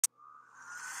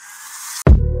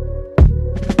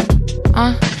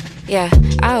Yeah,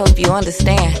 I hope you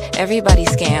understand. Everybody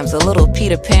scams, a little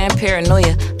Peter Pan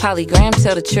paranoia. Polygram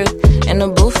tell the truth, in the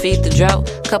booth feed the drought.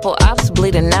 Couple ops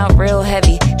bleeding out real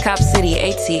heavy. Cop City,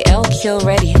 ATL, kill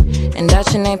ready.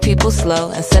 Indoctrinate people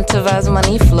slow, incentivize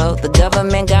money flow. The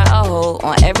government got a hold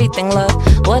on everything love.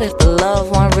 What if the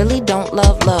loved one really don't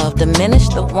love love? Diminish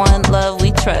the one love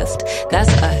we trust,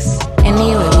 that's us.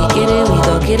 Anyway, we get it, we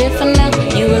go get it for now.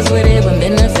 You was with it when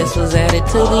benefits was added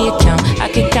to the account. I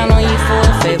could count on you for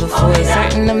a favor for a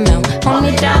certain amount. Hold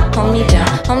me down, hold me down,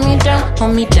 hold me down,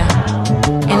 hold me down.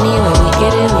 Anyway, we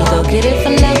get it, we go get it for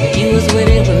now. You was with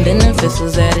it when benefits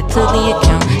was added to the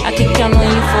account. I could count on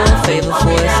you for a favor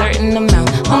for a certain amount.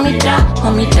 Hold me down,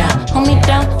 hold me down, hold me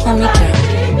down, hold me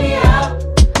down.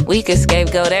 We could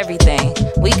scapegoat everything.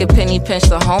 We could penny pinch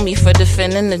the homie for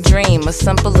defending the dream. A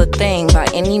simpler thing. By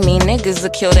any mean, niggas will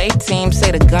kill they team.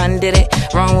 Say the gun did it,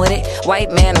 wrong with it.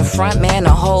 White man, a front man, a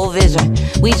whole vision.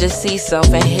 We just see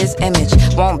self in his image.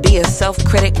 Won't be a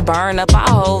self-critic, burn up our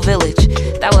whole village.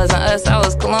 That wasn't us, that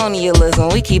was colonialism.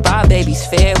 We keep our babies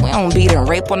fed. We don't beat and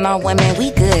rape on our women, we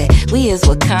good. We is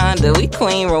Wakanda, we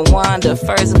Queen Rwanda.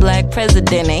 First black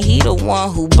president, and he the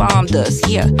one who bombed us.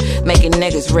 Yeah, making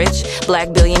niggas rich,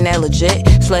 black billionaire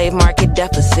legit. Slave market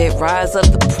deficit, rise up,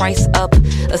 the price up.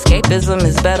 Escapism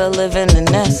is better living than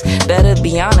this. Better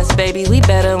be honest, baby, we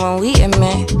better when we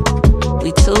admit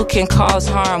we too can cause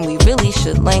harm. We really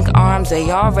should link arms.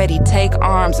 They already take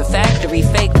arms. A factory,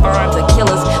 fake farms that kill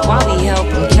us while we help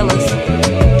them kill us.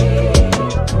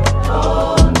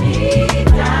 Hold me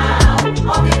down,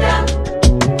 hold me down,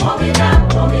 hold me down,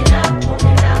 hold me down, hold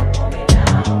me down, hold me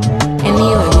down.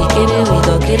 Anyway, we get it, we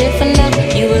go get it for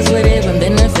now. You was with it when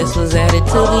benefits was added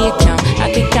to the account.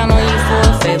 I could count on you for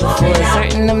a favor for a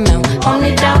certain amount. Hold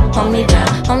me down, hold me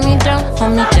down, hold me down,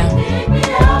 hold me down.